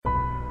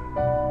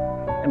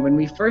And when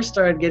we first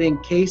started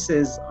getting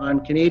cases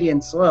on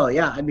Canadian soil,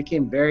 I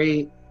became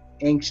very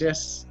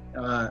anxious,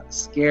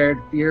 scared,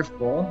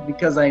 fearful,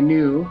 because I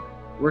knew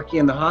working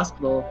in the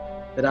hospital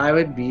that I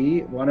would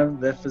be one of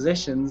the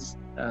physicians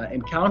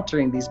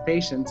encountering these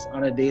patients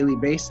on a daily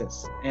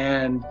basis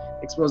and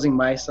exposing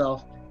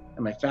myself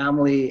and my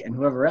family and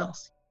whoever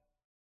else.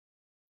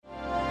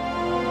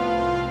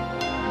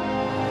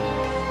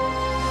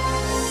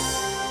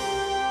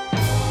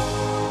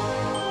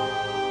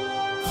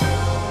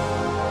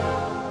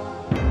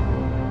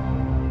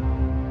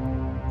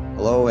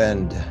 Hello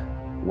and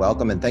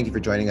welcome, and thank you for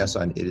joining us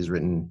on It Is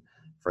Written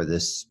for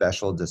this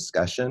special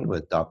discussion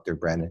with Dr.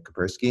 Brandon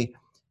Kapersky,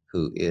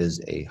 who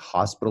is a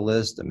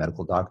hospitalist, a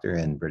medical doctor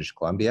in British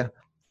Columbia.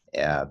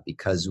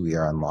 Because we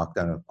are on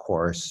lockdown, of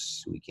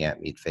course, we can't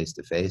meet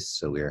face-to-face,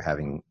 so we are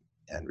having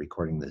and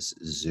recording this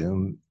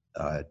Zoom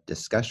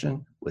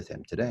discussion with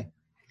him today.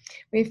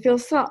 We feel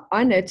so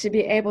honored to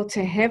be able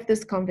to have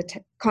this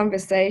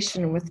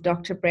conversation with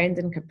Dr.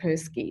 Brandon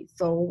Kapersky.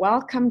 So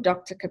welcome,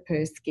 Dr.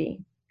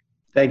 Kapersky.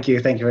 Thank you.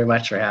 Thank you very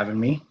much for having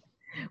me.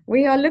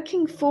 We are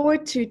looking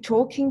forward to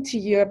talking to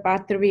you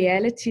about the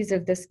realities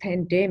of this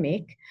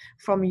pandemic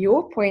from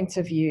your point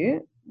of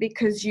view,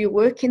 because you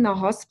work in the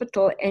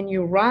hospital and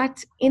you're right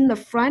in the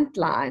front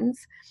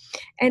lines,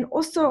 and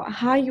also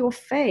how your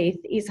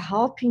faith is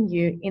helping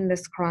you in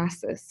this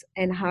crisis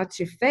and how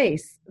to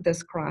face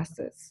this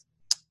crisis.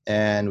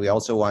 And we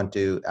also want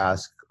to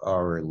ask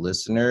our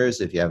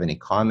listeners, if you have any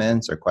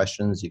comments or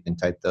questions, you can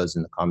type those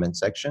in the comment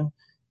section.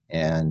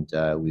 And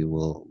we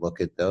will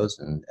look at those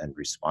and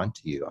respond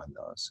to you on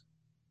those.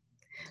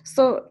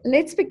 So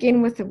let's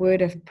begin with a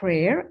word of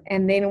prayer,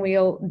 and then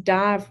we'll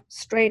dive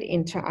straight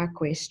into our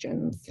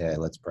questions. Okay,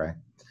 let's pray.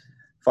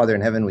 Father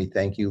in heaven, we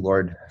thank you,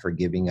 Lord, for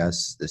giving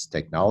us this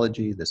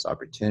technology, this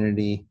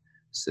opportunity,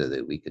 so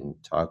that we can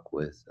talk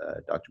with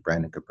Dr.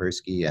 Brandon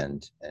Kapersky,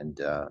 and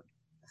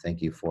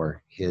thank you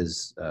for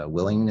his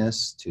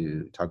willingness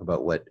to talk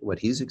about what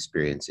he's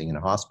experiencing in a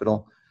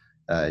hospital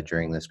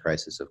during this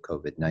crisis of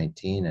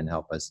COVID-19, and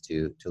help us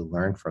to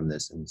learn from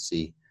this and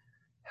see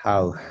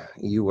how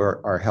you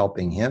are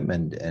helping him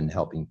and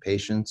helping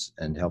patients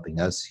and helping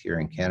us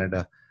here in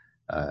Canada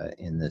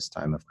in this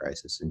time of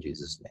crisis. In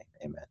Jesus' name,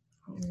 amen.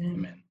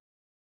 Amen.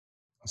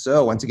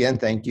 So once again,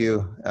 thank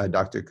you,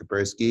 Dr.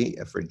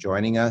 Kapersky, for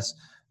joining us.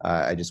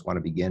 I just want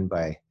to begin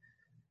by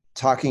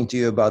talking to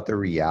you about the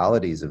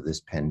realities of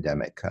this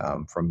pandemic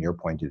from your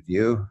point of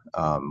view,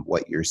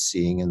 what you're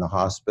seeing in the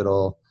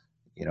hospital.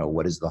 You know,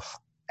 what is the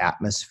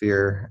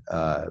atmosphere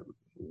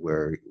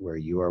where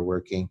you are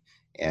working,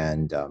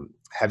 and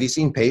have you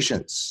seen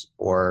patients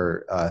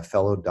or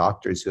fellow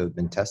doctors who have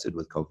been tested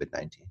with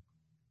COVID-19?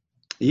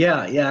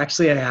 Yeah,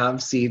 actually I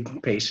have seen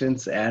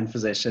patients and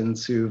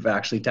physicians who've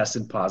actually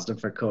tested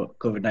positive for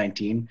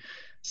COVID-19.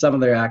 Some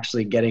of them are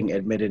actually getting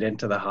admitted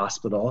into the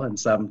hospital, and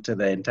some to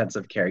the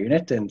intensive care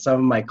unit. And some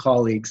of my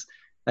colleagues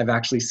I've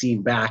actually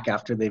seen back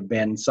after they've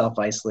been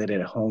self-isolated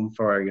at home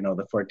for,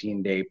 the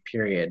 14-day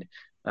period.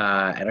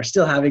 And are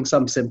still having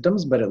some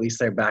symptoms, but at least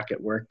they're back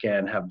at work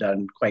and have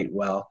done quite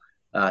well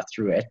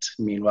through it.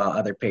 Meanwhile,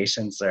 other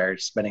patients are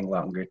spending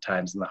longer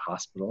times in the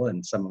hospital,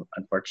 and some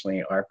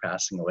unfortunately are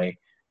passing away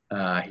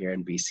here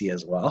in BC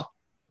as well.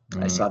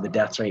 I saw the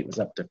death rate was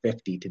up to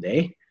 50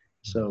 today,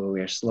 so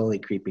we're slowly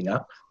creeping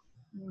up.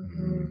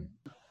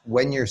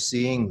 When you're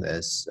seeing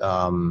this,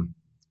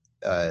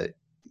 I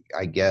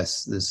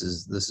guess this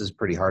is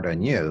pretty hard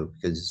on you,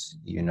 because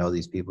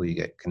these people, you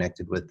get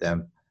connected with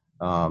them.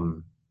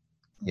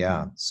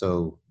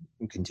 So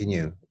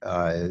continue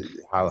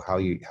how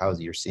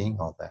you're seeing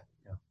all that.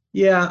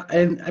 Yeah,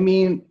 and I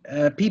mean,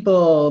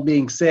 people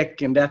being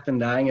sick and death and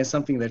dying is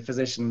something that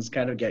physicians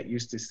kind of get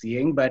used to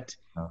seeing, but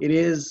it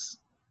is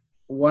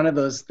one of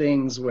those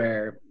things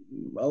where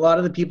a lot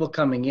of the people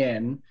coming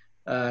in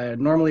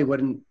normally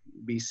wouldn't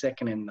be sick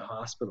and in the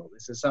hospital.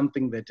 This is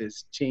something that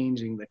is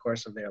changing the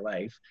course of their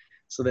life,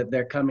 so that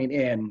they're coming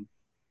in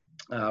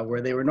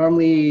where they were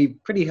normally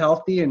pretty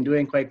healthy and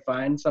doing quite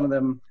fine. Some of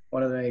them,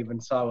 one of them I even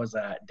saw was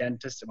a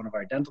dentist at one of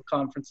our dental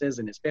conferences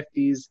in his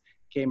 50s,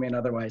 came in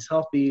otherwise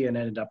healthy and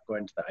ended up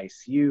going to the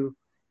ICU.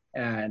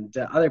 And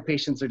other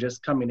patients are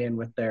just coming in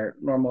with their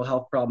normal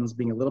health problems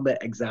being a little bit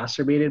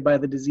exacerbated by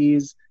the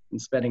disease,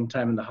 and spending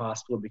time in the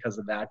hospital because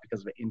of that,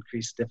 because of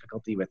increased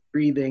difficulty with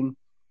breathing.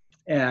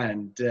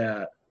 And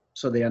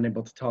so they're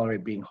unable to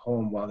tolerate being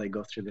home while they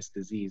go through this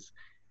disease.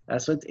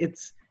 So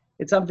it's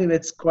something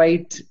that's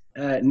quite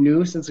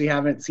new, since we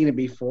haven't seen it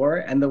before.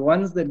 And the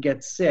ones that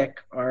get sick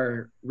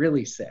are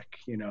really sick.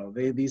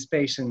 These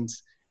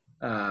patients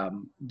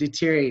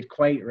deteriorate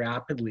quite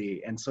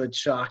rapidly, and so it's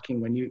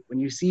shocking when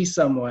you see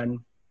someone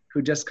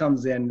who just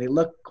comes in. They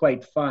look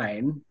quite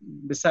fine,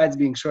 besides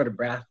being short of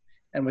breath,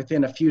 and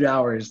within a few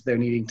hours they're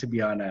needing to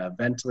be on a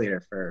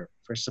ventilator for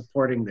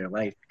supporting their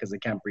life because they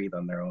can't breathe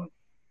on their own.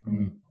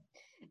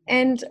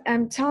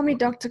 And tell me,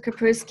 Dr.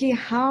 Kapersky,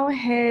 how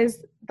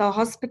has the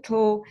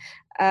hospital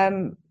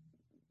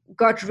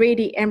got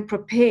ready and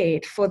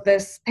prepared for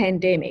this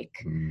pandemic?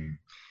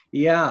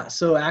 Yeah,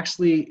 so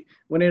actually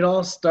when it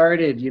all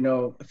started,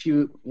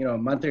 a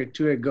month or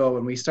two ago,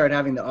 when we started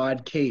having the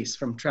odd case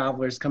from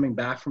travelers coming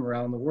back from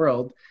around the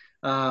world,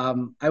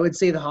 I would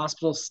say the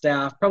hospital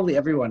staff, probably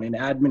everyone in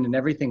admin and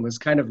everything, was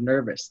kind of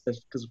nervous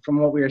because from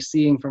what we were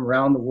seeing from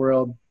around the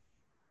world,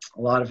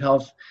 a lot of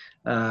health,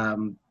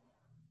 hospitals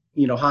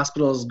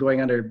going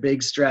under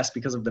big stress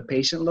because of the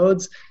patient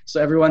loads. So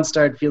everyone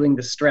started feeling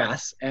the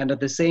stress. And at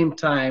the same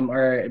time,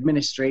 our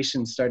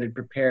administration started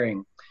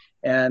preparing.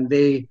 And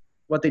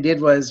what they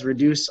did was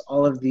reduce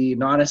all of the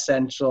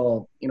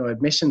non-essential,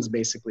 admissions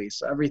basically.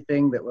 So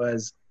everything that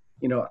was,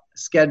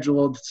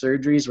 scheduled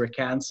surgeries were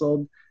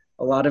canceled.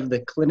 A lot of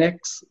the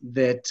clinics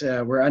that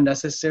were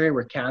unnecessary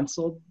were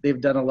canceled. They've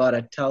done a lot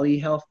of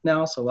telehealth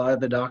now. So a lot of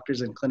the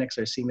doctors and clinics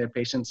are seeing their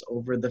patients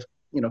over the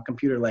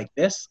computer like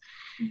this.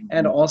 Mm-hmm.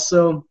 And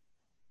also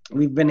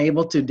we've been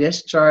able to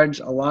discharge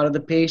a lot of the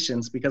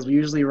patients because we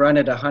usually run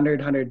at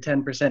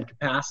 110%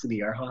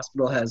 capacity. Our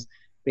hospital has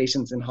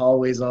patients in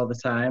hallways all the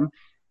time.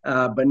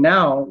 But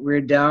now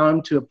we're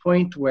down to a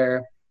point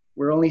where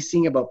we're only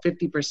seeing about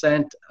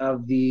 50%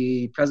 of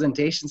the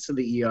presentations to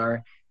the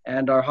ER,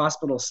 and our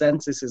hospital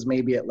census is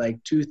maybe at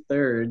like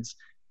 2/3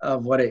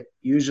 of what it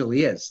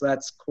usually is. So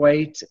that's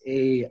quite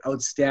a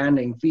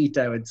outstanding feat,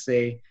 I would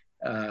say,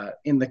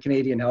 in the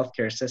Canadian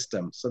healthcare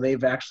system. So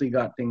they've actually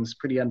got things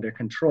pretty under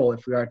control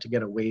if we are to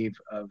get a wave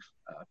of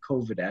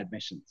COVID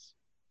admissions.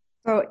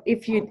 So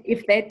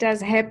if that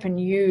does happen,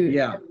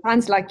 it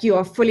sounds like you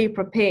are fully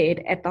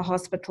prepared at the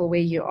hospital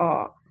where you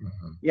are.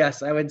 Mm-hmm.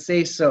 Yes, I would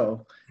say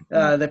so.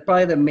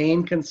 Probably the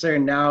main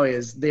concern now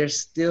is they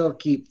still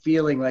keep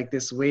feeling like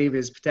this wave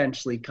is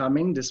potentially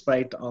coming,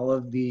 despite all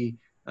of the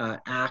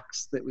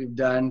acts that we've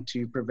done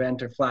to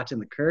prevent or flatten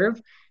the curve.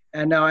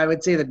 And now I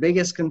would say the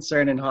biggest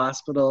concern in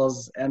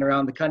hospitals and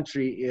around the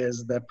country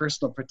is the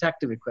personal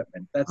protective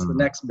equipment. That's the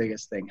next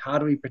biggest thing. How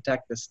do we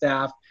protect the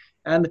staff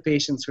and the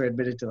patients who are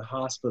admitted to the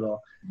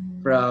hospital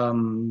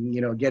from,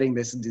 getting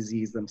this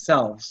disease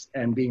themselves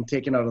and being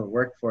taken out of the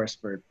workforce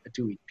for a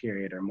 2-week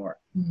period or more?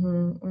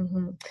 Mm-hmm,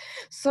 mm-hmm.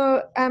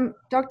 So,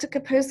 Dr.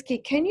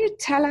 Kapersky, can you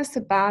tell us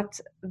about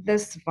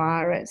this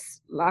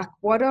virus? Like,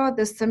 what are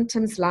the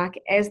symptoms like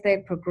as they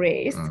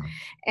progress?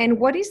 And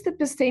what is the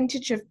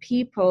percentage of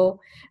people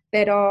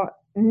that are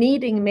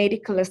needing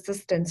medical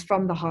assistance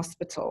from the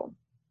hospital?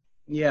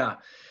 Yeah.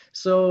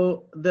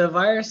 So the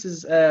virus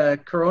is a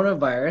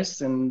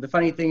coronavirus. And the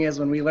funny thing is,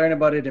 when we learn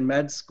about it in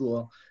med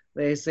school,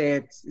 they say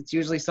it's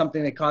usually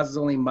something that causes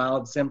only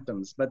mild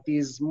symptoms. But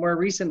these more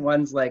recent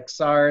ones like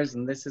SARS,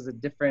 and this is a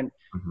different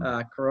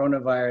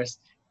coronavirus,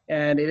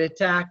 and it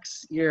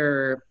attacks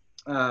your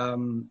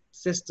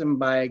system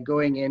by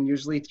going in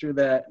usually through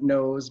the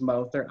nose,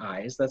 mouth, or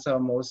eyes. That's how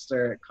most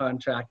are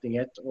contracting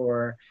it.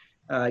 Or,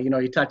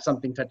 you touch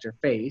your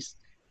face.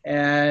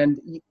 And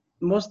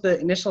most of the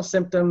initial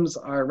symptoms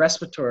are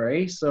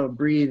respiratory, so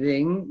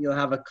breathing, you'll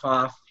have a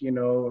cough,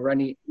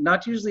 runny,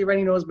 not usually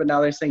runny nose, but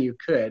now they're saying you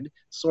could,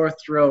 sore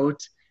throat,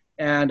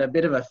 and a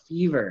bit of a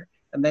fever.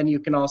 And then you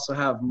can also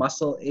have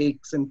muscle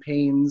aches and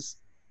pains,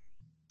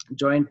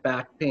 joint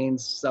back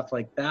pains, stuff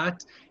like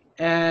that.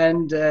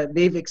 And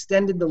they've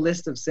extended the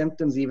list of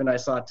symptoms, even I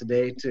saw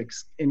today, to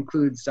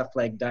include stuff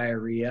like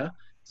diarrhea.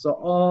 So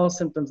all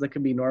symptoms that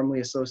could be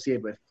normally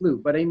associated with flu.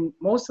 But in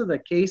most of the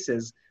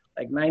cases,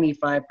 like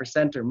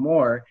 95% or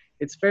more,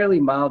 it's fairly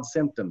mild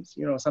symptoms,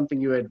 something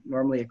you would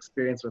normally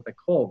experience with a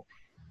cold.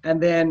 And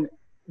then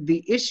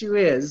the issue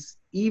is,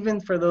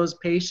 even for those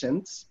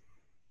patients,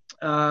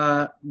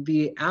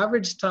 the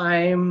average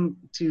time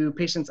to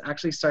patients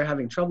actually start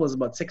having trouble is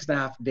about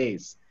 6.5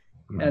 days.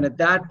 And at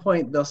that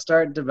point, they'll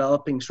start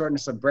developing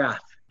shortness of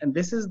breath. And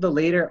this is the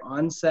later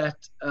onset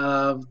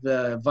of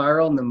the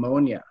viral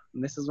pneumonia.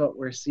 And this is what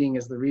we're seeing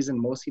is the reason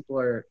most people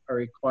are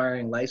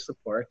requiring life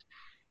support.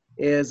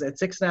 Is at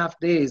 6.5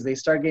 days, they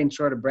start getting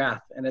short of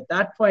breath. And at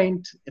that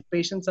point, if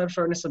patients have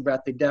shortness of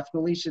breath, they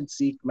definitely should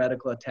seek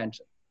medical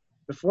attention.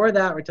 Before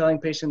that, we're telling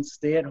patients,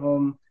 stay at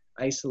home,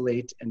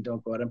 isolate, and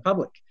don't go out in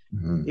public.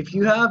 If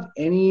you have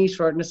any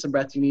shortness of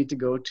breath, you need to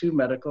go to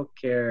medical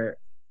care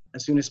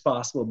as soon as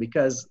possible,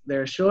 because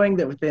they're showing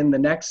that within the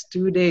next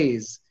 2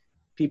 days,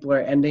 people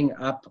are ending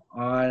up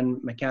on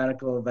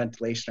mechanical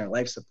ventilation or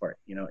life support,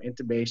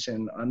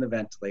 intubation on the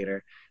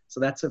ventilator.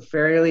 So that's a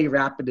fairly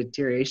rapid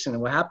deterioration.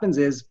 And what happens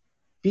is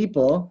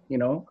people,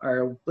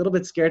 are a little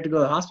bit scared to go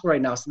to the hospital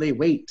right now. So they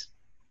wait,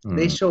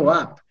 they show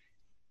up,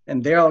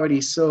 and they're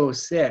already so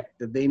sick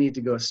that they need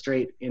to go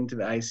straight into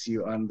the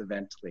ICU on the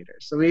ventilator.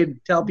 So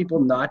we'd tell people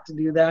not to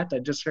do that. I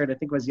just heard, I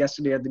think it was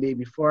yesterday or the day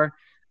before,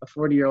 a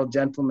 40-year-old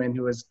gentleman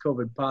who was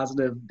COVID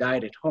positive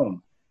died at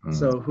home.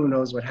 So who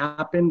knows what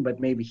happened, but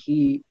maybe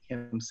he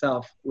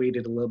himself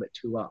waited a little bit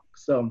too long.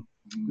 So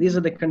these are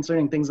the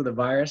concerning things of the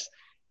virus,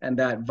 and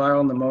that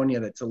viral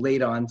pneumonia that's a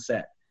late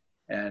onset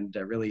and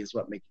really is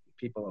what makes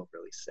people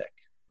really sick.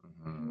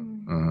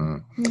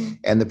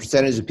 And the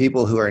percentage of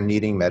people who are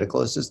needing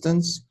medical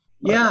assistance?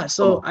 Yeah,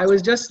 so I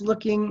was just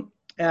looking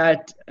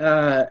at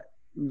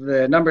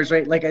the numbers,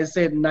 right? Like I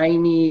said,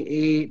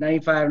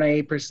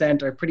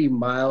 98% are pretty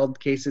mild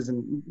cases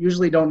and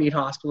usually don't need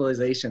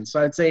hospitalization.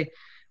 So I'd say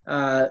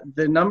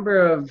the number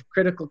of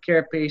critical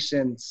care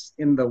patients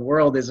in the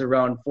world is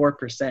around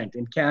 4%.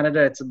 In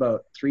Canada, it's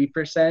about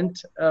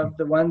 3% of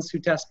the ones who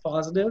test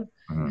positive.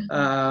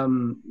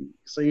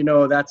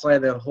 So, that's why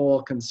the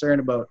whole concern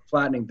about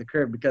flattening the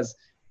curve, because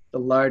the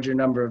larger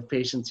number of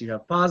patients you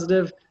have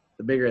positive,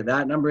 the bigger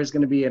that number is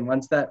going to be. And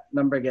once that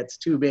number gets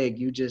too big,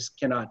 you just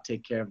cannot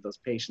take care of those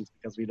patients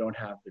because we don't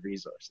have the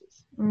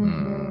resources.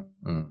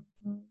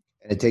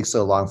 And it takes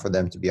so long for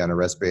them to be on a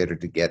respirator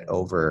to get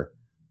over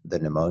the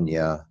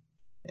pneumonia.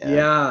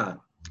 Yeah,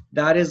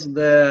 that is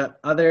the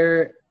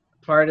other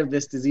part of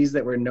this disease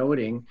that we're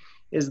noting,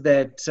 is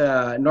that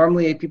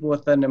normally people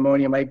with the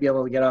pneumonia might be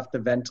able to get off the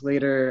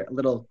ventilator a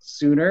little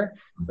sooner,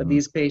 but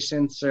these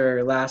patients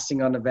are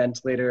lasting on the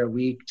ventilator a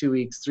week, 2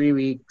 weeks, 3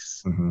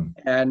 weeks,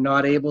 and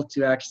not able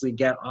to actually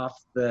get off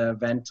the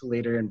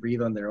ventilator and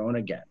breathe on their own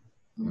again.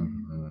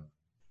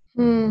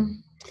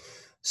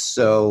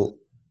 So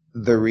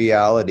the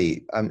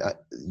reality,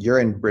 you're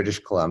in British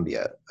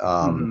Columbia.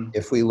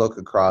 If we look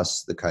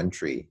across the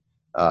country,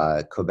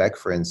 Quebec,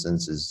 for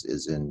instance,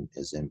 is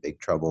in big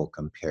trouble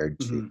compared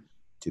to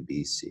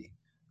BC.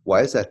 Why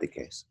is that the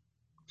case?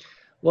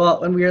 Well,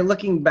 when we are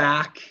looking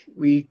back,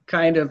 we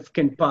kind of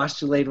can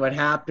postulate what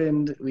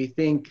happened. We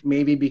think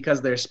maybe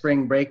because their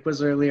spring break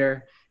was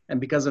earlier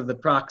and because of the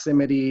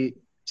proximity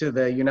to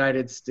the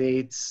United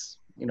States,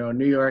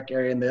 New York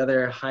area and the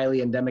other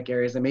highly endemic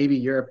areas, and maybe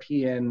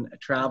European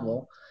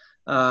travel.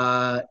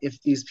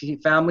 If these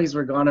families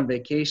were gone on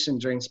vacation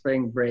during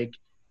spring break,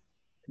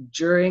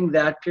 during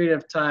that period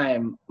of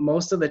time,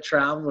 most of the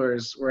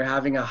travelers were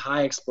having a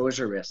high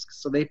exposure risk.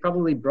 So they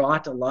probably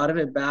brought a lot of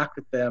it back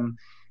with them,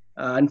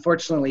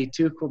 unfortunately,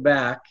 to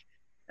Quebec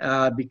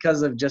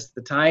because of just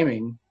the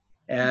timing.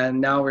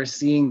 And now we're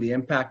seeing the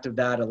impact of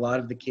that. A lot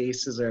of the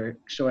cases are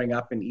showing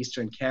up in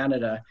Eastern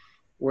Canada,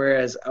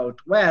 whereas out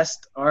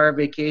west, our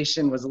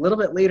vacation was a little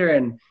bit later.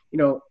 And,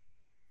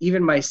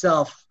 even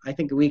myself, I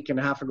think a week and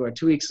a half ago or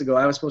 2 weeks ago,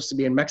 I was supposed to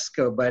be in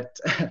Mexico, but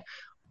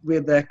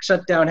with the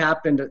shutdown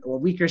happened a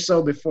week or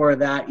so before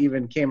that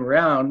even came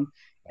around,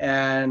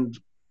 and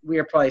we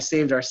are probably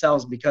saved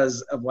ourselves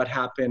because of what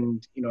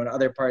happened, in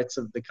other parts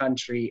of the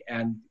country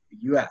and the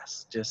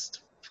U.S.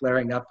 just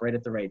flaring up right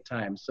at the right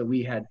time. So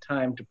we had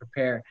time to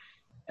prepare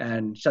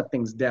and shut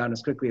things down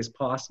as quickly as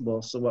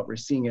possible. So what we're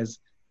seeing is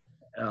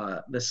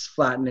this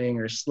flattening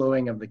or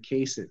slowing of the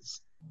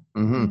cases.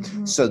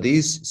 So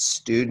these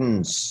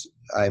students,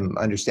 I'm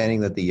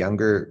understanding that the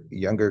younger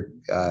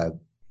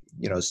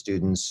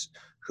students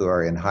who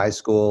are in high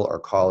school or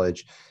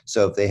college,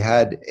 so if they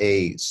had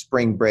a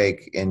spring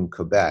break in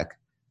Quebec,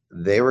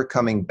 they were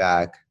coming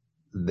back,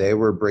 they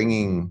were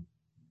bringing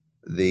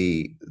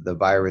the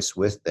virus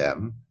with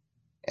them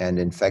and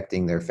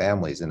infecting their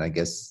families, and I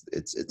guess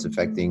it's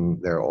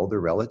affecting their older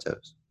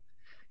relatives.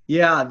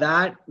 Yeah,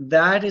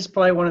 that is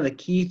probably one of the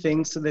key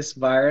things to this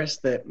virus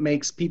that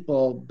makes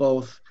people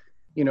both,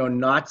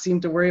 not seem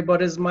to worry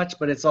about as much,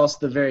 but it's also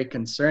the very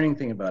concerning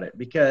thing about it,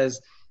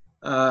 because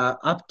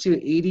up to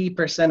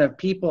 80% of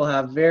people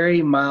have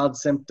very mild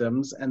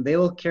symptoms, and they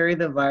will carry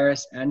the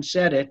virus and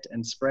shed it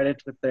and spread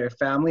it with their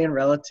family and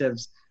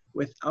relatives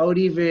without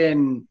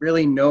even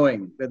really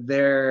knowing that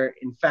they're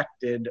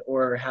infected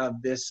or have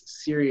this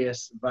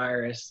serious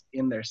virus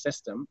in their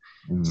system.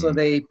 So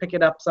they pick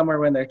it up somewhere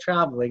when they're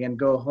traveling and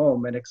go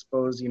home and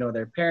expose,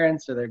 their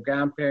parents or their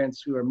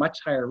grandparents who are much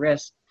higher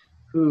risk,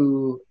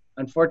 who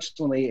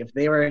unfortunately, if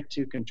they were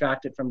to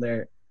contract it from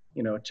their,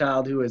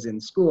 child who is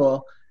in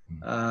school,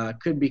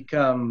 could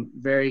become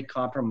very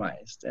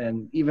compromised.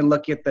 And even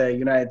look at the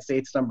United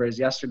States numbers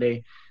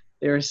yesterday,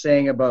 they were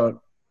saying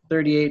about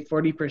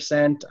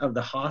 40% of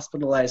the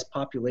hospitalized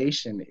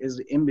population is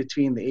in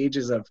between the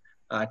ages of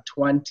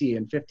 20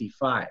 and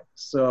 55.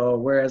 So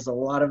whereas a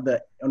lot of the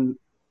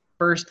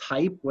first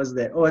hype was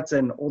that, it's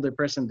an older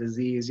person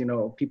disease,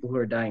 people who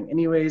are dying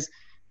anyways,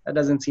 that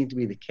doesn't seem to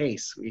be the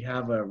case. We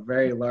have a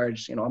very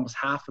large, almost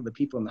half of the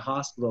people in the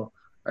hospital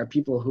are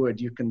people who would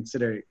you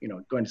consider,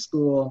 going to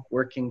school,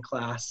 working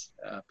class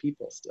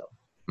people still.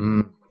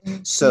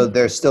 So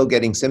they're still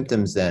getting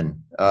symptoms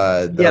then.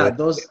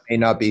 Those may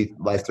not be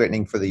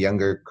life-threatening for the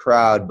younger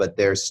crowd, but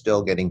they're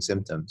still getting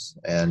symptoms.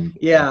 And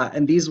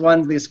and these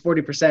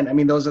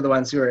 40%, those are the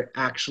ones who are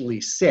actually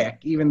sick.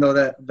 Even though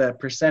the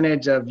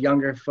percentage of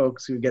younger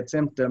folks who get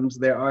symptoms,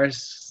 there are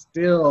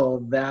still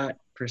that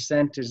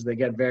percentage that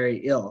get very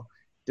ill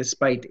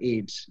despite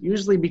age,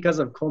 usually because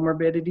of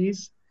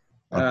comorbidities,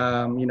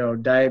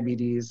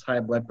 diabetes, high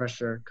blood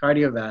pressure,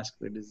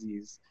 cardiovascular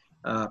disease,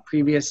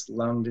 previous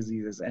lung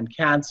diseases, and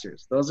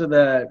cancers. Those are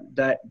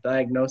the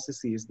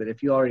diagnoses that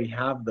if you already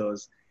have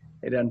those,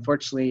 it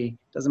unfortunately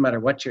doesn't matter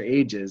what your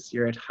age is,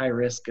 you're at high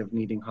risk of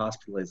needing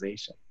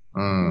hospitalization.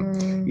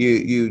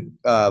 You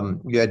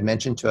had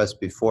mentioned to us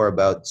before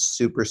about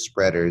super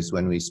spreaders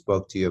when we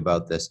spoke to you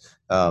about this.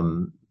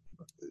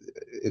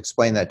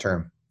 Explain that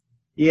term.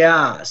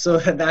 Yeah, so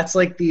that's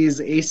like these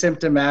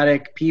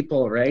asymptomatic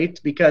people, right?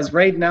 Because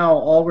right now,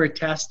 all we're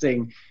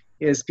testing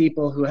is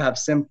people who have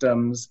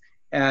symptoms,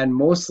 and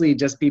mostly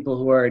just people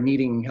who are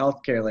needing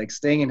healthcare, like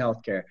staying in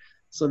healthcare.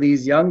 So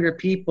these younger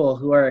people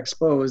who are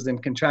exposed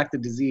and contract the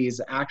disease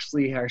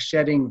actually are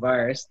shedding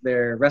virus.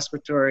 Their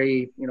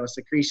respiratory,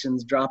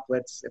 secretions,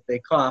 droplets, if they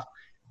cough,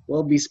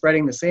 will be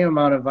spreading the same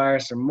amount of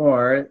virus or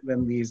more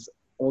than these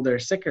older,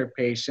 sicker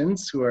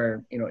patients who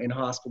are, in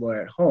hospital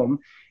or at home.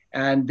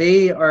 And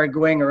they are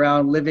going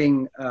around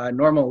living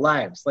normal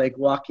lives, like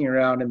walking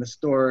around in the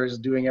stores,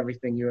 doing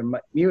everything you and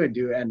me would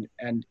do,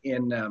 and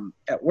in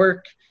at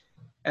work.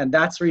 And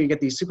that's where you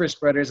get these super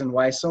spreaders, and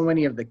why so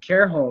many of the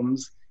care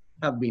homes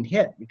have been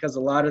hit, because a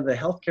lot of the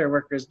healthcare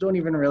workers don't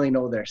even really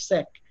know they're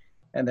sick,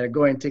 and they're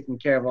going taking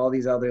care of all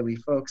these elderly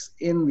folks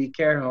in the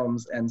care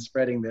homes and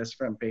spreading this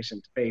from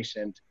patient to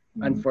patient,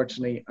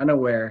 unfortunately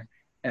unaware.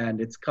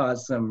 And it's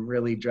caused some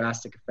really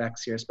drastic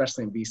effects here,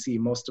 especially in BC.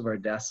 Most of our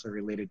deaths are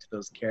related to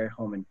those care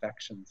home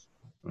infections.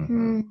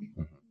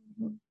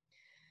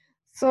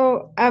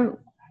 So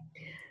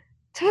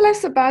tell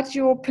us about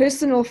your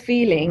personal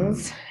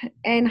feelings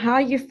and how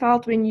you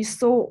felt when you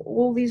saw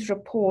all these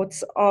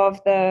reports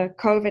of the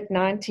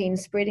COVID-19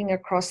 spreading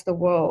across the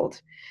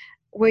world.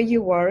 Were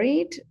you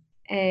worried,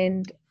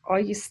 and are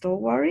you still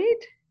worried?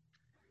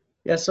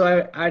 Yeah,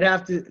 so I'd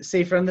have to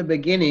say from the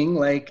beginning,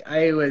 like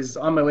I was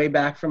on my way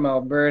back from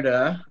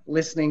Alberta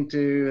listening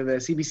to the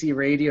CBC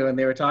radio, and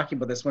they were talking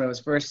about this when it was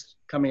first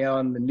coming out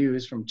on the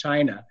news from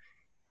China.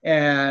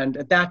 And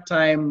at that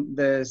time,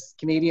 the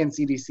Canadian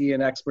CDC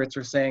and experts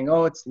were saying,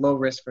 oh, it's low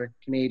risk for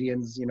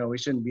Canadians. We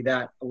shouldn't be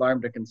that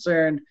alarmed or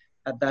concerned.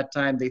 At that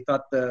time, they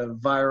thought the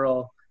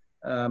viral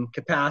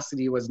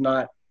capacity was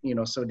not,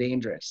 so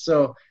dangerous.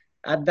 So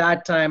at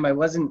that time, I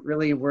wasn't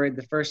really worried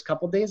the first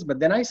couple of days, but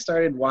then I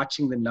started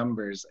watching the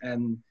numbers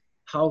and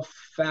how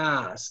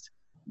fast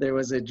there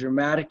was a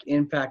dramatic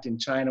impact in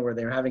China, where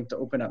they were having to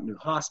open up new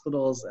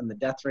hospitals, and the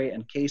death rate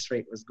and case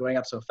rate was going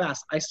up so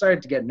fast. I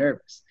started to get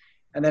nervous.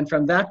 And then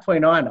from that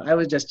point on, I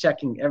was just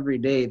checking every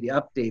day the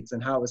updates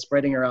and how it was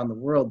spreading around the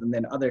world, and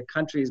then other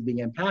countries being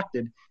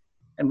impacted.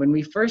 And when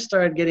we first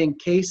started getting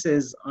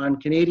cases on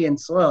Canadian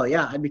soil,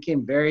 I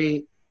became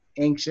very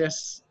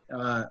anxious,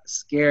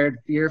 scared,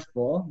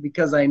 fearful,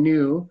 because I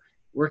knew,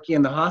 working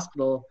in the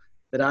hospital,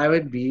 that I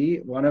would be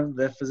one of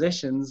the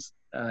physicians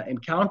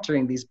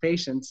encountering these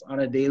patients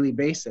on a daily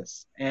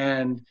basis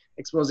and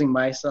exposing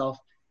myself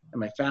and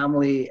my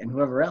family and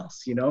whoever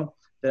else,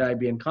 that I'd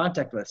be in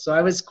contact with. So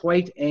I was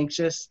quite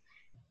anxious,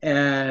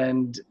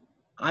 and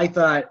I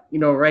thought,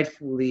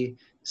 rightfully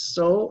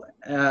so,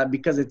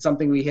 because it's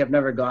something we have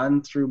never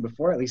gone through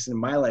before, at least in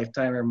my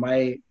lifetime or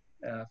my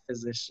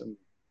physician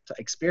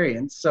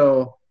experience.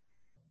 So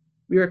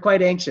we were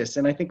quite anxious,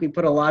 and I think we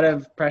put a lot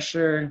of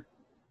pressure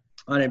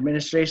on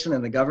administration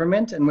and the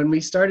government. And when we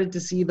started to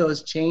see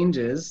those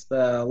changes,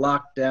 the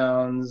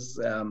lockdowns,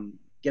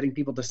 getting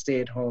people to stay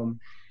at home,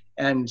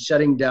 and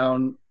shutting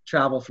down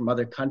travel from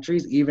other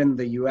countries, even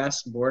the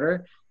US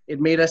border,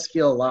 it made us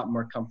feel a lot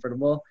more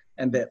comfortable,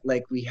 and that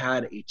like we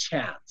had a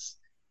chance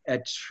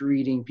at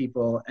treating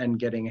people and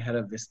getting ahead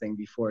of this thing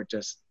before it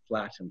just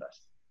flattened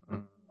us.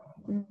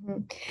 Mm-hmm.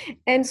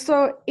 And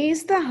so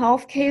is the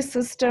healthcare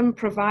system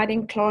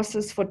providing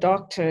classes for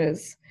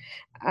doctors,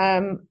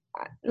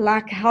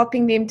 like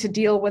helping them to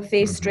deal with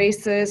their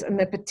stresses and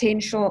the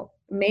potential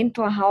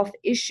mental health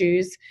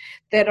issues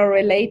that are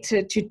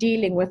related to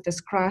dealing with this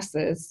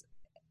crisis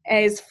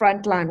as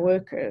frontline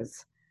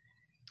workers?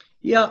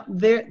 Yeah,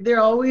 there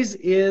always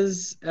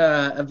is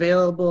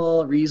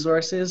available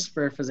resources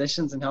for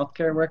physicians and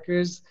healthcare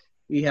workers.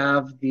 We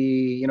have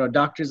the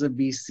Doctors of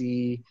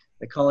BC,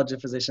 the College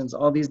of Physicians,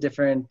 all these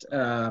different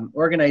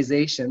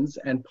organizations,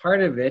 and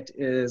part of it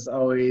is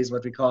always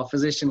what we call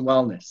physician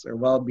wellness or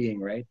well-being,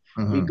 right?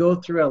 We go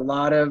through a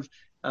lot of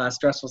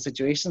stressful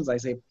situations. I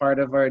say part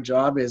of our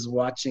job is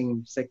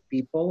watching sick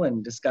people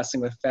and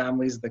discussing with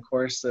families the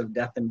course of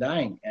death and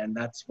dying, and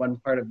that's one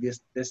part of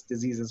this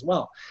disease as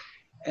well.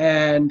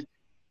 And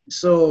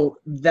so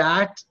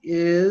that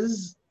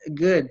is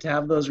good to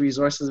have those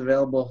resources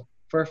available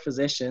for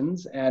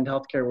physicians and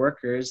healthcare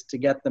workers to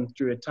get them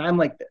through a time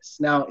like this.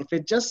 Now, if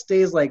it just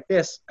stays like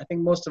this, I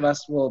think most of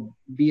us will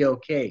be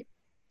okay.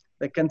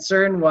 The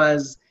concern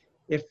was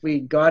if we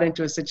got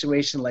into a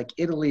situation like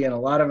Italy and a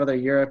lot of other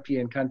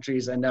European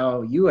countries and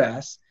now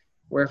US,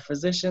 where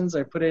physicians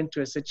are put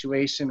into a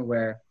situation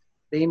where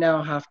they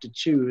now have to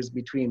choose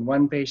between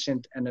one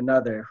patient and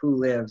another, who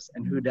lives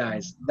and who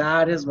dies.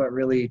 That is what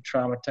really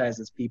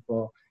traumatizes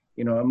people,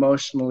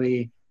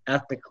 emotionally,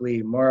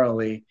 ethically,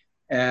 morally.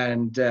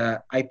 And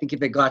I think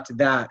if it got to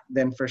that,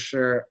 then for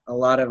sure, a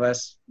lot of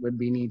us would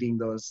be needing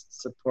those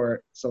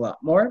supports a lot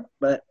more.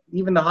 But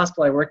even the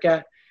hospital I work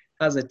at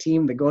has a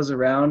team that goes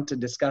around to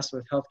discuss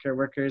with healthcare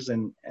workers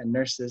and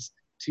nurses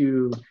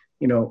to,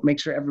 make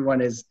sure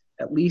everyone is,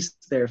 at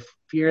least their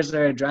fears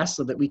are addressed,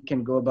 so that we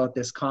can go about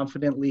this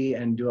confidently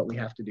and do what we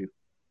have to do.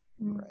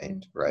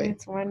 Right.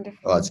 That's wonderful.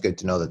 Well, it's good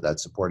to know that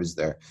support is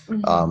there.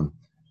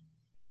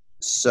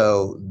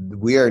 So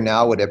we are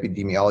now what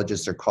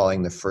epidemiologists are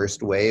calling the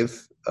first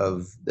wave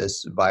of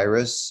this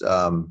virus.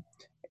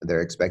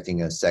 They're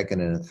expecting a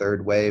second and a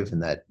third wave,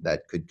 and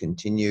that could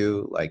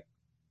continue. Like,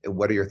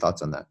 what are your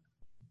thoughts on that?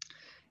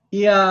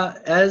 Yeah,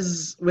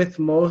 as with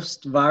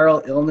most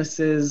viral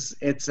illnesses,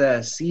 it's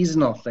a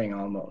seasonal thing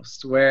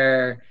almost,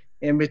 where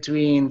in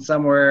between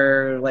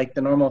somewhere like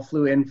the normal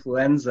flu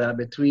influenza,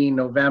 between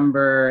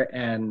November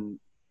and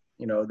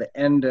the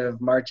end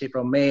of March,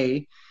 April,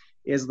 May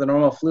is the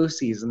normal flu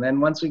season. Then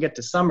once we get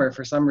to summer,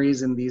 for some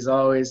reason, these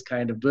always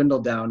kind of dwindle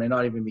down and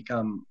not even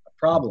become a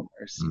problem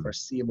or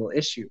foreseeable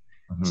issue.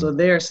 Mm-hmm. So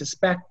they're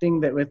suspecting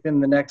that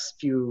within the next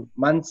few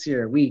months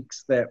here,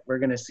 weeks, that we're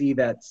going to see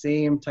that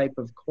same type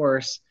of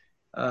course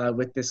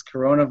with this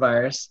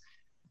coronavirus.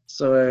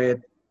 So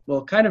it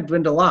will kind of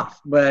dwindle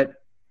off, but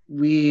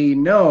we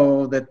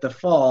know that the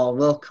fall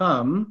will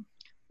come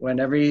when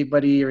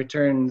everybody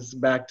returns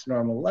back to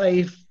normal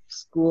life.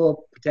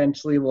 School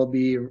potentially will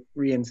be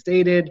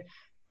reinstated.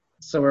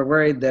 So we're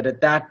worried that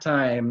at that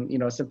time,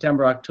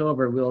 September,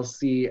 October, we'll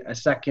see a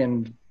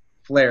second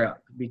flare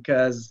up,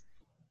 because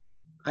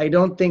I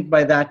don't think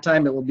by that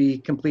time it will be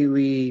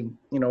completely,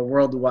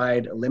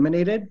 worldwide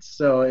eliminated.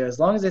 So as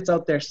long as it's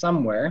out there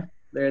somewhere,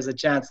 there's a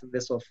chance that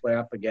this will flare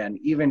up again.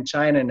 Even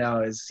China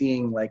now is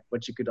seeing like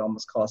what you could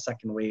almost call a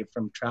second wave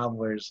from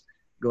travelers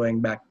going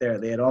back there.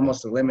 They had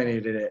almost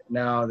eliminated it.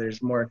 Now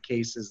there's more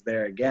cases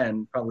there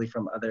again, probably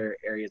from other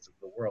areas of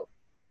the world.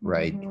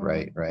 Right.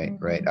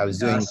 I was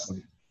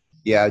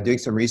doing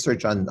some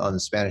research on the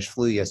Spanish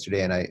flu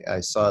yesterday, and I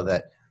saw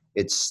that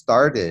it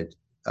started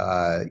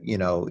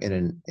in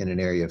an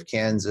area of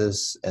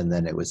Kansas, and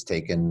then it was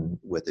taken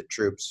with the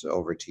troops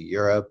over to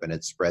Europe, and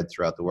it spread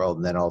throughout the world.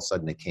 And then all of a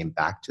sudden it came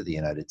back to the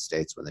United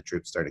States when the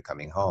troops started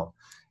coming home.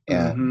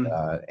 And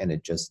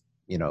it just,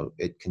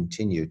 it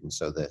continued. And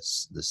so the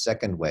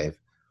second wave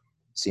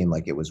seemed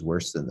like it was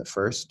worse than the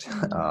first.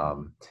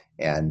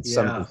 And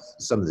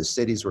some of the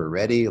cities were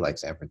ready, like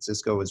San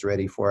Francisco was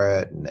ready for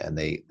it. And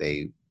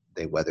they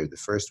weathered the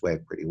first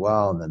wave pretty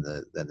well. And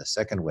then the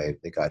second wave,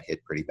 they got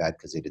hit pretty bad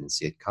because they didn't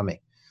see it coming.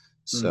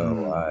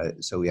 So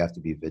so we have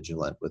to be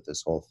vigilant with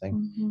this whole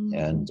thing.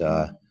 And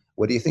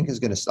what do you think is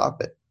going to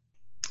stop it?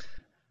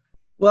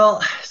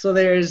 Well, so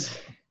there's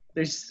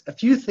a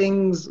few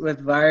things with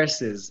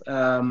viruses.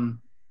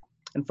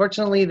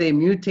 Unfortunately, they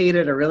mutate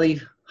at a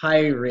really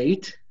high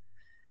rate.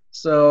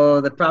 So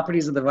the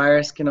properties of the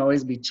virus can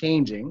always be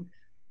changing.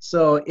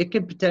 So it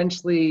could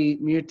potentially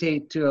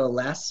mutate to a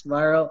less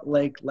viral,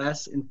 like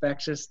less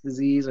infectious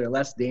disease or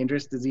less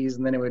dangerous disease,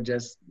 and then it would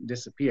just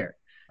disappear.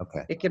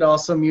 Okay. It could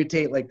also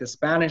mutate like the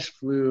Spanish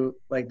flu,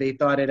 like they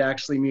thought it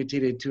actually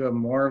mutated to a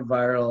more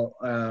viral,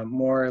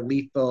 more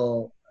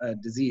lethal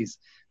disease.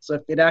 So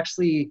if it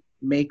actually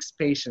makes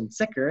patients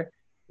sicker,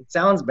 it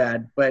sounds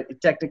bad, but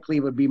it technically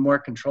would be more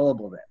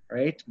controllable then,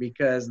 right?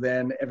 Because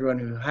then everyone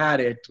who had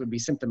it would be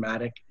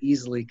symptomatic,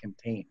 easily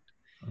contained.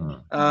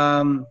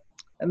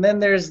 And then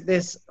there's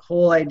this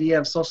whole idea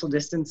of social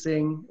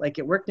distancing. Like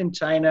it worked in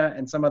China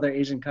and some other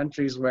Asian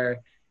countries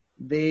where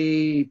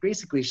they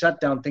basically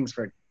shut down things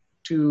for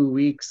 2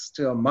 weeks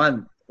to a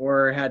month,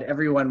 or had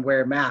everyone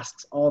wear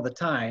masks all the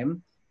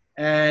time.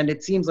 And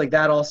it seems like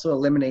that also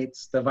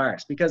eliminates the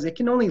virus, because it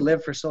can only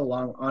live for so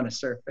long on a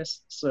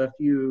surface. So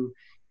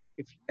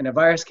and a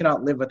virus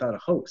cannot live without a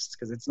host,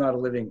 because it's not a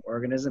living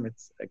organism.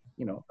 It's a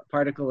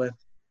particle with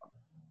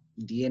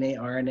DNA,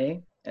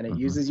 RNA, and it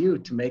uses you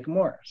to make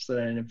more, so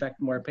and infect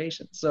more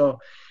patients. So,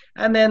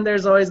 and then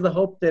there's always the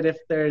hope that if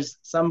there's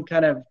some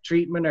kind of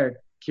treatment or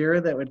cure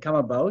that would come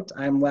about,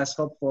 I'm less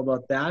hopeful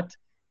about that.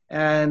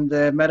 And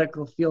the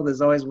medical field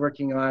is always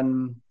working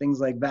on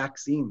things like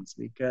vaccines,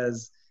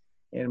 because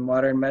in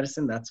modern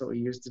medicine, that's what we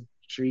use to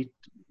treat,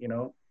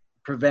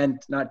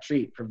 prevent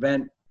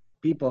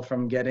people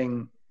from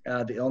getting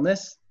the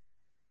illness.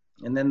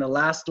 And then the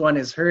last one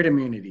is herd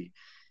immunity.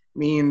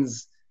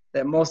 Means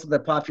that most of the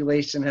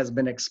population has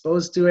been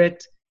exposed to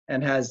it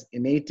and has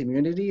innate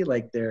immunity,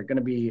 like they're going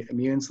to be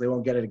immune so they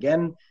won't get it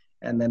again.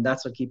 And then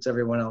that's what keeps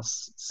everyone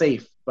else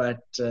safe. But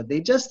they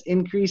just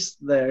increased,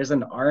 there's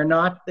an R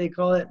naught, they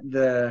call it,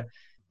 to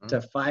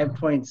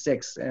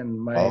 5.6. And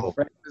my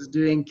friend was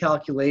doing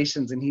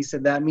calculations, and he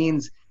said that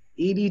means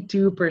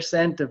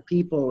 82% of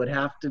people would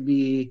have to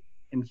be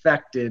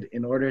infected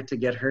in order to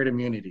get herd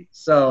immunity.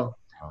 So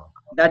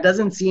that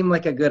doesn't seem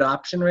like a good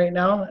option right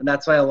now. And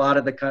that's why a lot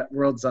of the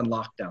world's on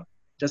lockdown,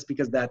 just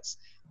because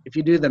if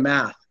you do the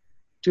math,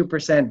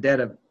 2% dead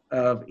of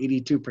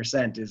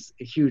 82% is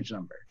a huge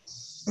number.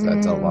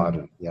 That's a lot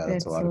of,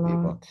 that's a lot of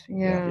people.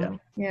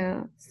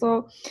 Yeah.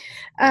 So,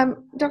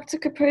 Dr.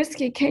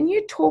 Kapersky, can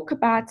you talk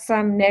about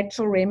some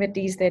natural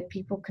remedies that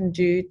people can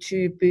do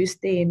to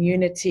boost their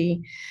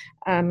immunity?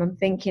 I'm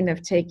thinking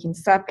of taking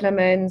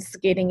supplements,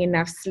 getting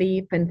enough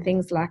sleep, and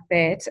things like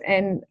that.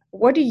 And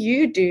what do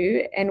you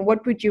do, and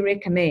what would you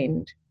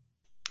recommend?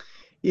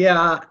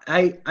 Yeah,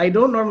 I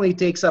don't normally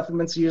take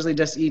supplements. I usually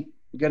just eat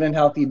good and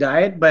healthy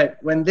diet. But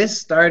when this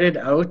started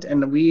out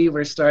and we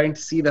were starting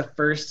to see the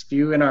first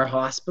few in our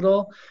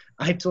hospital,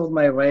 I told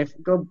my wife,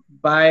 go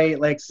buy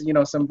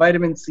some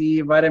vitamin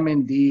C,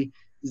 vitamin D,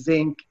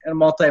 zinc, and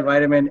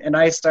multivitamin. And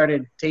I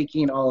started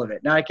taking all of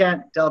it. Now I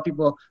can't tell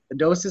people the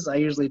doses. I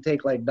usually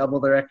take like double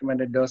the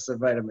recommended dose of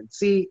vitamin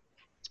C.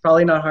 It's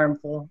probably not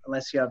harmful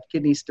unless you have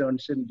kidney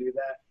stones, shouldn't do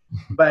that.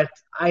 But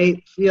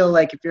I feel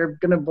like if you're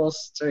going to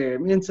bolster your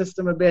immune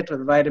system a bit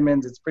with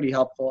vitamins, it's pretty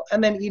helpful.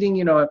 And then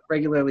eating, a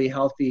regularly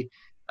healthy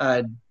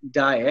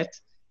diet.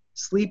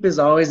 Sleep is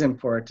always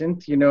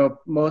important.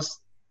 Most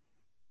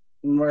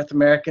North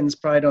Americans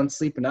probably don't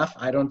sleep enough.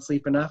 I don't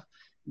sleep enough.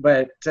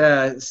 But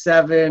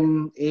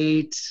 7,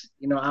 8,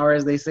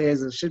 hours, they say,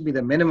 should be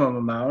the minimum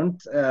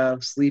amount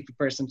of sleep a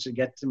person should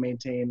get to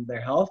maintain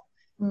their health.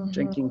 Mm-hmm.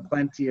 Drinking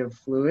plenty of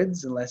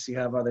fluids, unless you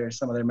have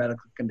some other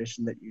medical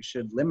condition that you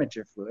should limit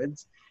your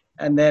fluids.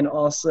 And then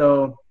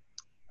also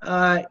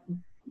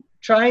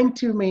trying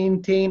to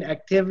maintain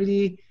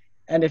activity.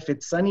 And if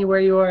it's sunny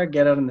where you are,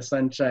 get out in the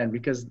sunshine,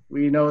 because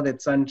we know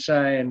that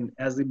sunshine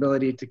has the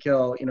ability to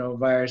kill,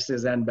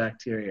 viruses and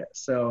bacteria.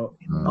 So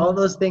all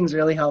those things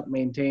really help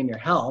maintain your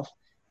health,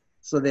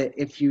 so that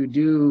if you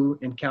do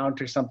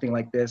encounter something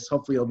like this,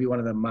 hopefully you'll be one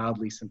of the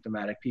mildly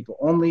symptomatic people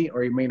only,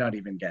 or you may not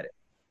even get it.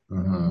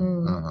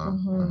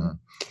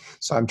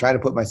 So I'm trying to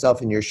put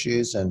myself in your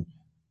shoes, and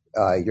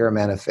you're a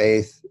man of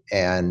faith.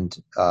 And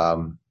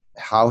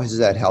how has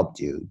that helped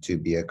you to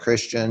be a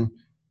Christian,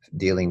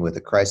 dealing with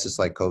a crisis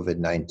like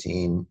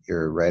COVID-19?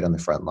 You're right on the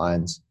front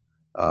lines.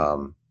 You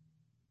want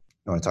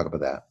to talk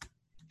about that?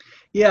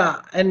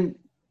 Yeah, and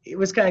it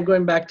was kind of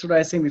going back to what I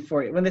was saying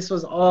before. When this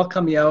was all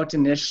coming out,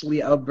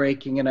 initially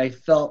outbreaking, and I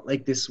felt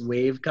like this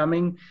wave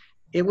coming,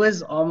 it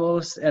was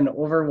almost an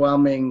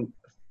overwhelming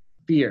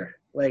fear,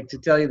 like, to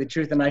tell you the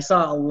truth. And I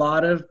saw a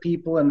lot of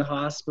people in the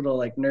hospital,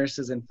 like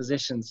nurses and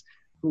physicians,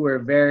 who were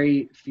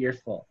very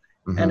fearful.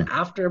 Mm-hmm. And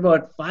after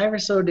about 5 or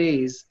so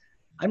days,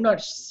 I'm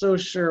not so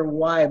sure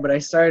why, but I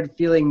started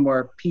feeling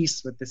more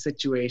peace with the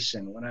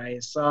situation when I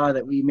saw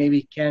that we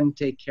maybe can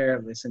take care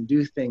of this and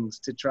do things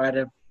to try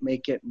to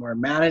make it more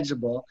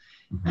manageable.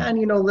 Mm-hmm.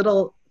 And,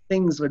 little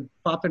things would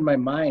pop in my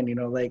mind,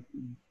 like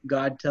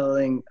God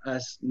telling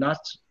us not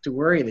to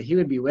worry, that he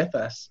would be with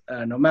us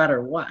no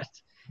matter what,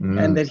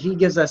 and that he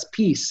gives us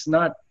peace,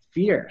 not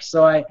fear.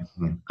 So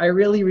I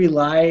really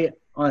rely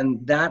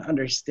on that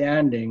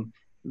understanding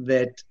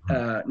that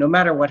no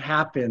matter what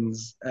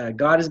happens,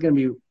 God is going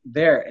to be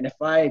there. And if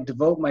I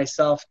devote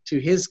myself to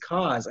his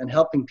cause and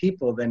helping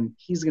people, then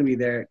he's going to be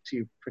there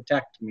to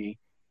protect me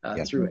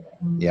through it.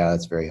 Yeah,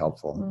 that's very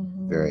helpful.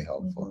 Very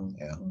helpful.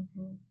 Yeah.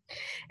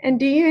 And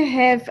do you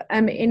have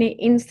any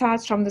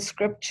insights from the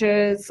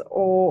scriptures,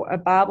 or a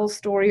Bible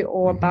story,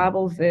 or a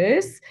Bible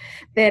verse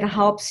that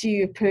helps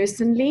you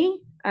personally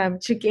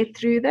to get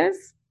through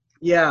this?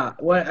 Yeah,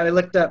 I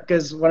looked up,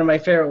 because one of my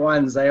favorite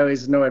ones, I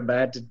always know it, but I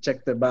had to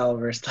check the Bible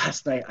verse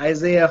last night.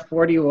 Isaiah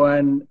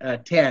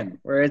 41:10,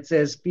 where it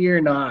says,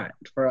 "Fear not,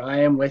 for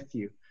I am with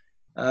you.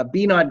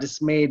 Be not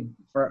dismayed,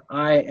 for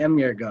I am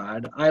your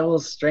God. I will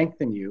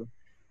strengthen you.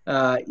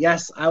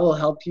 Yes, I will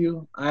help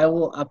you. I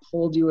will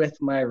uphold you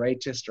with my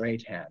righteous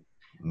right hand."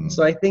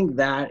 So I think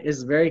that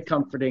is very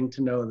comforting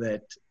to know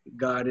that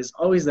God is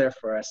always there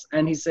for us.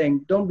 And he's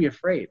saying, don't be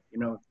afraid.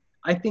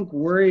 I think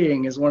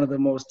worrying is one of the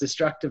most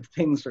destructive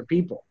things for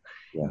people.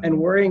 Yeah. And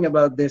worrying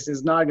about this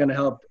is not going to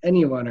help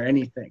anyone or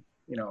anything.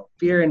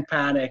 Fear and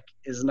panic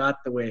is not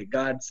the way.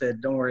 God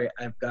said, don't worry,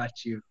 I've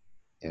got you.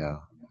 Yeah.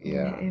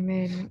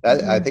 Amen.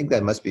 I think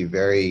that must be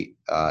very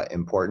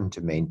important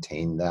to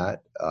maintain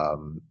that,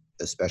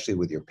 especially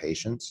with your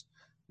patients,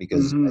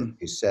 because as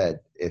you said,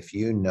 if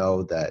you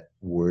know that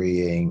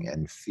worrying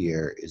and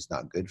fear is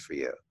not good for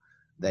you,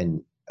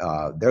 then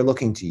they're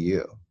looking to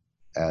you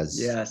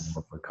as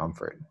for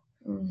comfort.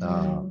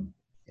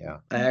 Yeah.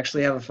 I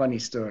actually have a funny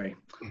story.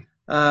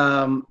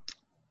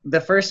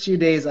 The first few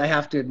days, I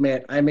have to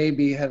admit, I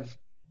maybe have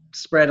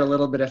spread a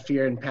little bit of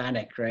fear and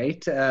panic, right?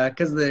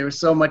 Because there was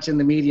so much in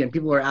the media and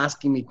people were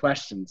asking me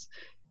questions.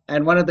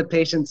 And one of the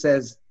patients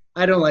says,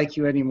 "I don't like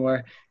you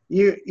anymore.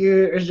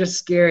 You're just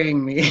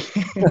scaring me."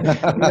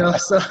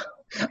 So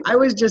I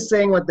was just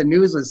saying what the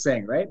news was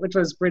saying, right? Which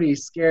was pretty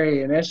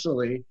scary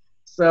initially.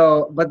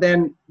 So, but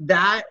then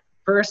that,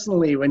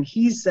 personally, when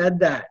he said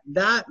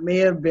that may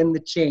have been the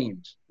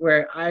change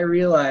where I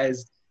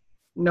realized,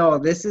 no,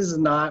 this is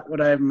not what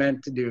I'm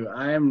meant to do.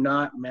 I am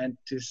not meant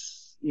to,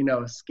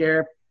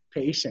 scare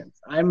patients.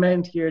 I'm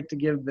meant here to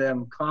give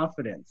them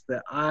confidence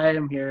that I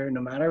am here no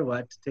matter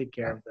what to take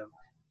care of them.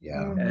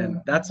 Yeah.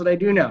 And that's what I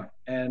do now.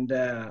 And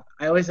I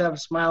always have a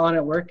smile on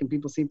at work, and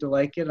people seem to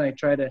like it. And I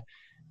try to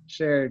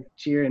share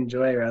cheer and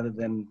joy rather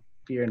than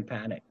fear and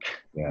panic.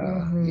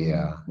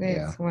 Yeah.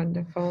 That's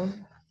wonderful.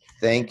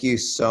 Thank you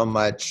so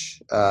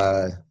much,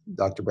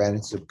 Dr.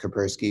 Brandon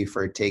Kapersky,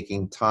 for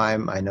taking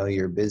time. I know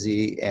you're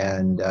busy,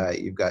 and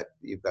you've got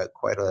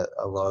quite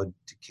a load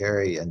to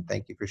carry, and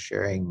thank you for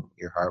sharing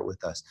your heart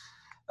with us.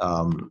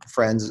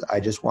 Friends,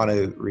 I just want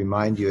to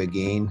remind you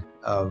again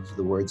of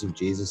the words of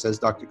Jesus. As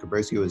Dr.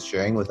 Kapersky was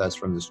sharing with us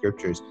from the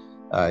scriptures,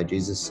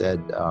 Jesus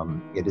said,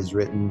 "It is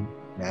written,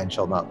 man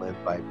shall not live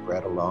by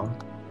bread alone,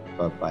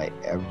 but by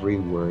every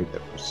word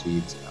that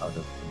proceeds out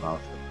of the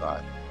mouth of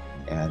God."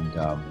 And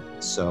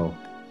so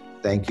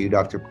thank you,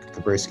 Dr.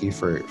 Kapersky,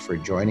 for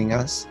joining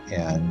us.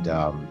 And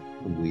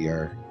we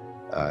are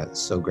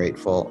so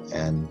grateful,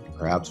 and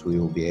perhaps we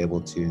will be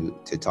able to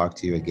talk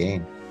to you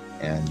again.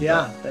 And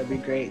yeah, that'd be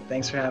great.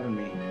 Thanks for having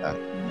me.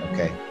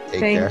 Okay,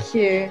 take care. Thank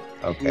you.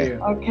 Okay.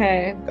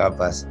 Okay. God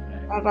bless.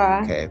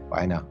 Bye-bye. Okay,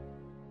 bye now.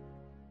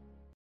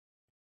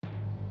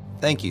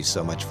 Thank you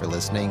so much for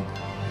listening.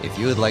 If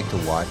you would like to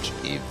watch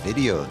a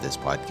video of this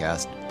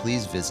podcast,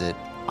 please visit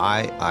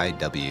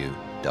iiw.ca.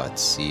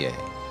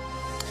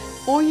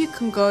 Or you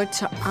can go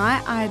to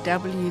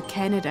IIW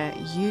Canada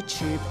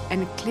YouTube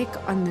and click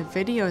on the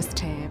videos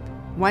tab.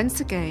 Once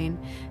again,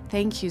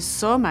 thank you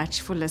so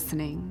much for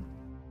listening.